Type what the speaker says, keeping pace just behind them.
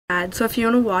So if you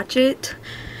want to watch it,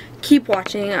 keep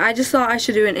watching. I just thought I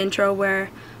should do an intro where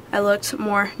I looked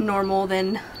more normal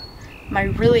than my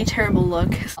really terrible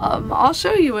look. I'll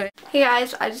show you it. Hey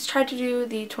guys, I just tried to do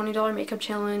the $20 makeup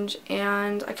challenge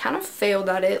and I kind of failed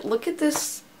at it. Look at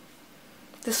this.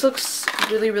 This looks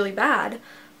really bad.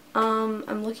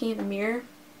 I'm looking in the mirror.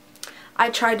 I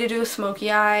tried to do a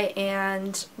smoky eye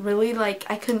and really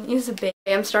I couldn't use a big.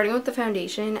 I'm starting with the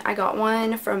foundation. I got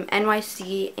one from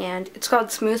NYC and it's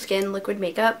called Smooth Skin Liquid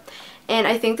Makeup and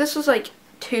I think this was like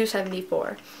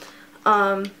 $2.74.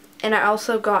 And I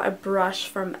also got a brush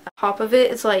from top of it.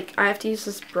 It's like I have to use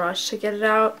this brush to get it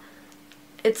out.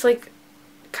 It's like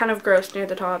kind of gross near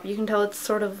the top. You can tell it's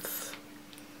sort of,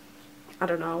 I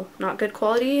don't know, not good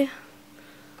quality.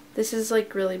 This is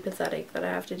like really pathetic that I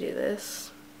have to do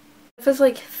this. It feels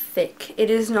like thick.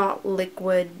 It is not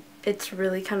liquid. It's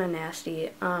really kind of nasty.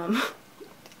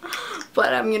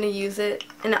 But I'm gonna use it,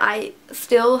 and I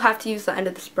still have to use the end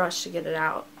of this brush to get it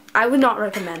out. I would not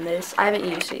recommend this. I haven't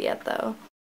used it yet though.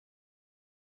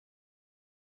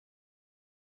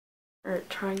 Or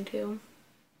trying to.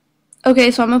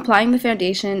 Okay, so I'm applying the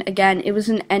foundation. Again, it was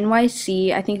an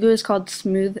NYC. I think it was called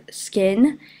Smooth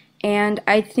Skin. And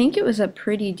I think it was a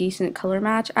pretty decent color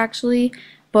match actually.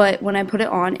 But when I put it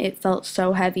on, it felt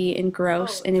so heavy and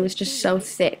gross. And it was just so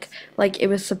thick. Like it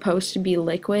was supposed to be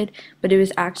liquid. But it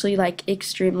was actually like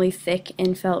extremely thick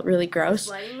and felt really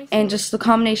gross. And just the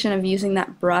combination of using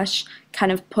that brush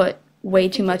kind of put way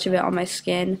too much of it on my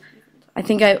skin. I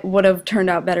think I would have turned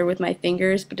out better with my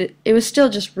fingers, but it was still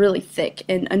just really thick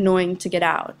and annoying to get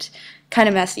out. Kind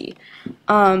of messy.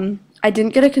 I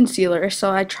didn't get a concealer,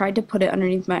 so I tried to put it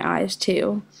underneath my eyes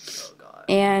too.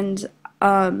 And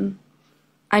I'm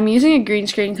using a green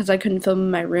screen because I couldn't film in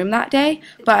my room that day,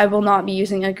 but I will not be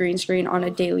using a green screen on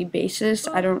a daily basis.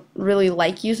 I don't really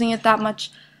like using it that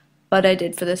much, but I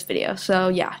did for this video. So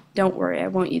yeah, don't worry, I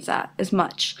won't use that as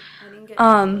much.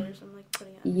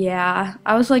 Yeah,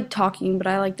 I was like talking, but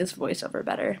I like this voiceover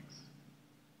better.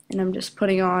 And I'm just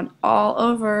putting on all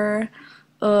over.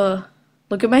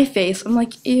 Look at my face. I'm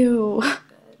like, ew.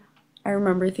 I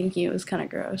remember thinking it was kind of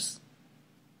gross.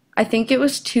 I think it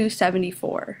was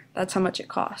 $2.74. That's how much it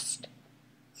cost.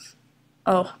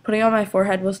 Oh, putting on my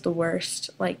forehead was the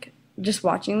worst. Like, just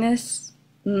watching this.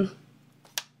 If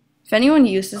anyone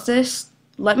uses this,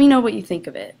 let me know what you think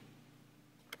of it.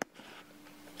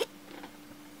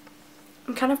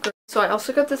 I'm kind of gross. So I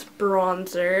also got this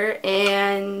bronzer,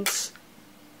 and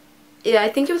yeah, I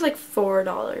think it was like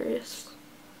 $4.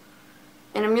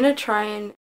 And I'm gonna try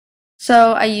and.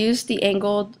 So I used the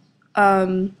angled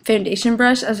foundation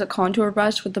brush as a contour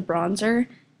brush with the bronzer,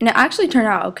 and it actually turned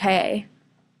out okay.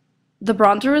 The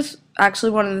bronzer was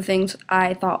actually one of the things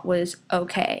I thought was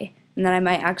okay, and that I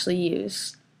might actually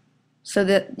use. So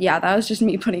that, yeah, that was just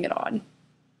me putting it on.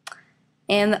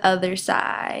 And the other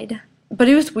side. But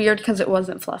it was weird because it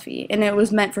wasn't fluffy, and it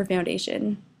was meant for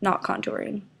foundation, not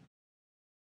contouring.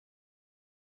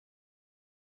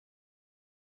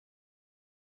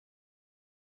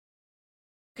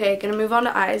 Okay, gonna move on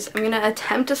to eyes. I'm gonna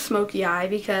attempt a smoky eye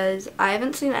because I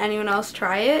haven't seen anyone else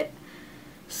try it.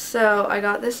 So I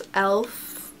got this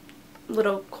e.l.f.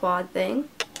 little quad thing,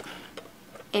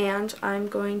 and I'm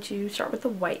going to start with the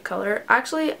white color.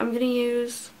 Actually, I'm gonna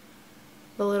use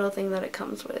the little thing that it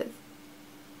comes with.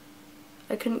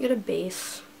 I couldn't get a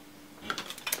base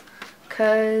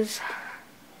because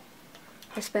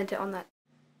I spent it on that.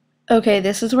 Okay,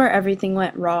 this is where everything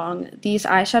went wrong. These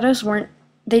eyeshadows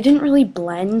they didn't really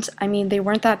blend. I mean, they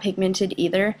weren't that pigmented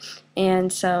either,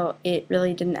 and so it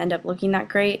really didn't end up looking that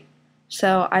great.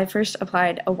 So I first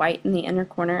applied a white in the inner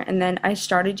corner, and then I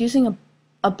started using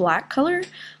a black color,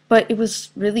 but it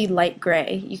was really light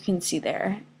gray, you can see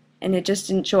there, and it just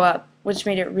didn't show up, which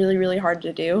made it really hard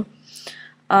to do.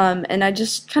 And I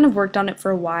just kind of worked on it for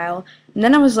a while, and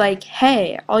then I was like,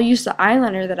 hey, I'll use the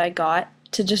eyeliner that I got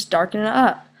to just darken it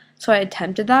up. So I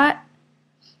attempted that,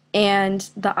 and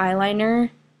the eyeliner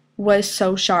was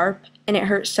so sharp, and it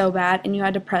hurt so bad, and you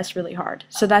had to press really hard.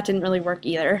 So that didn't really work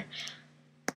either.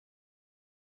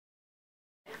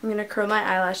 I'm going to curl my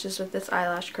eyelashes with this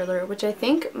eyelash curler, which I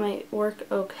think might work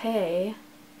okay.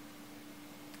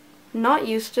 I'm not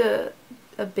used to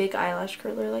a big eyelash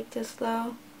curler like this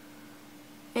though.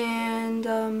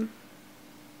 And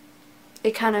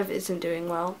it kind of isn't doing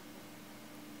well.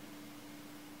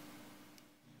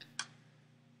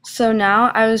 So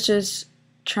now I was just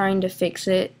trying to fix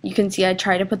it. You can see I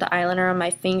tried to put the eyeliner on my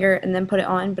finger and then put it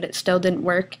on, but it still didn't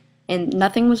work, and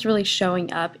nothing was really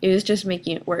showing up. It was just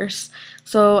making it worse.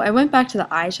 So I went back to the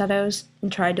eyeshadows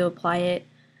and tried to apply it,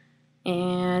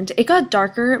 and it got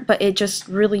darker, but it just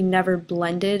really never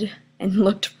blended, and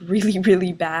looked really,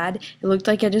 really bad. It looked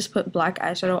like I just put black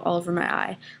eyeshadow all over my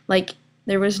eye. Like,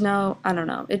 there was no, I don't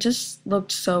know, it just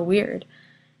looked so weird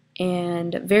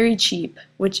and very cheap,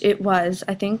 which it was.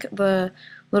 I think the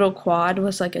little quad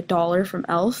was like $1 from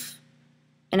e.l.f.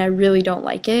 and I really don't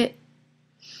like it.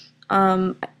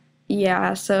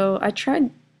 Yeah, so I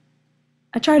tried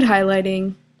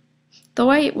highlighting. The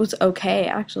white was okay,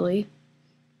 actually,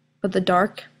 but the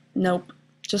dark, nope,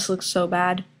 just looks so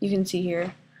bad. You can see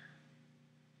here.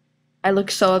 I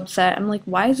look so upset. I'm like,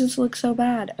 why does this look so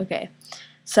bad? Okay,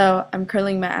 so I'm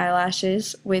curling my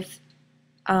eyelashes with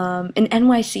an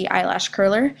NYC eyelash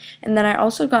curler, and then I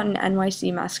also got an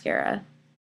NYC mascara.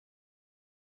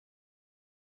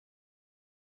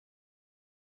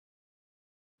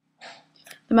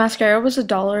 The mascara was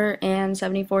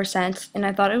 $1.74, and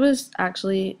I thought it was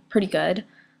actually pretty good.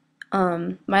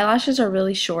 My lashes are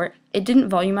really short. It didn't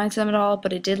volumize them at all,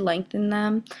 but it did lengthen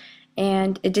them,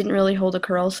 and it didn't really hold a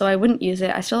curl, so I wouldn't use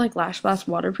it. I still like Lash Blast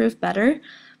Waterproof better,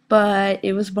 but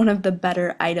it was one of the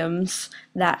better items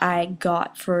that I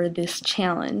got for this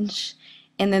challenge.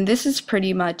 And then this is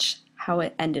pretty much how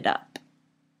it ended up.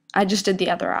 I just did the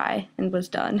other eye and was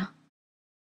done.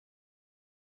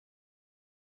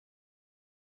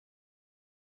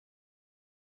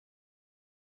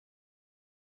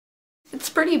 It's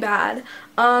pretty bad.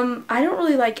 I don't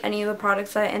really like any of the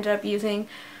products that I ended up using.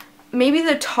 Maybe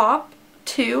the top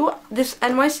two, this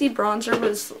NYC bronzer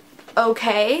was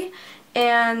okay,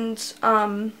 and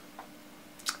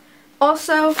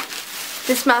also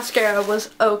this mascara was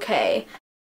okay.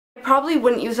 I probably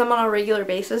wouldn't use them on a regular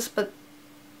basis, but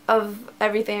of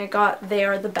everything I got, they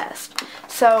are the best.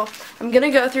 So I'm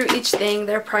gonna go through each thing,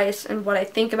 their price, and what I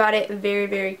think about it very,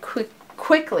 very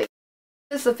quickly.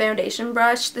 This is the foundation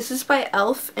brush. This is by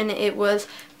e.l.f. and it was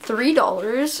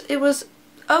 $3. It was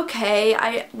okay.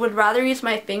 I would rather use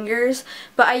my fingers,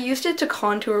 but I used it to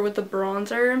contour with the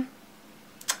bronzer,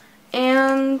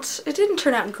 and it didn't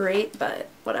turn out great, but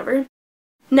whatever.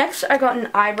 Next, I got an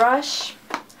eye brush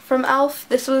from e.l.f.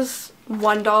 This was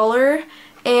 $1,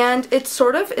 and it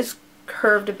sort of is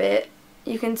curved a bit,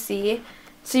 you can see.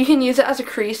 So you can use it as a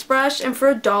crease brush, and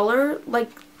for $1,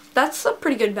 like, that's a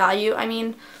pretty good value. I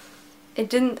mean,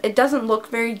 it doesn't look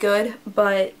very good,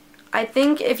 but I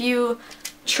think if you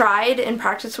tried and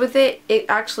practiced with it, it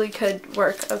actually could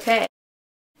work okay.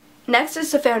 Next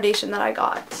is the foundation that I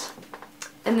got,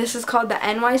 and this is called the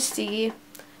NYC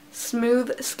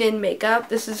Smooth Skin Makeup.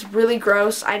 This is really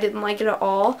gross. I didn't like it at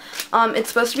all. It's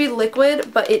supposed to be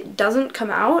liquid, but it doesn't come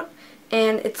out,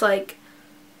 and it's like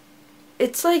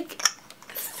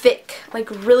thick,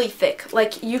 like really thick.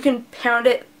 Like, you can pound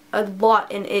it a lot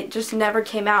and it just never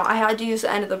came out. I had to use the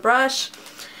end of the brush.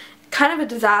 Kind of a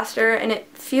disaster, and it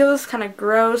feels kind of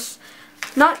gross.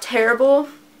 Not terrible.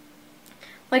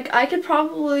 Like, I could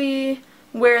probably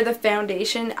wear the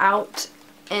foundation out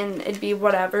and it'd be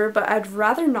whatever, but I'd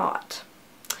rather not.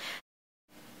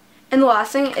 And the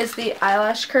last thing is the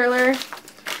eyelash curler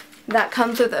that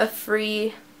comes with a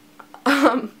free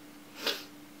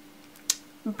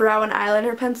brow and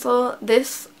eyeliner pencil.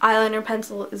 This eyeliner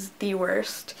pencil is the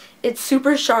worst. It's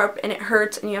super sharp and it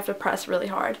hurts and you have to press really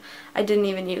hard. I didn't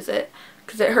even use it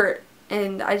because it hurt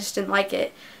and I just didn't like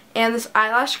it. And this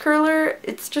eyelash curler,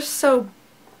 it's just so,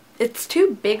 it's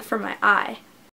too big for my eye.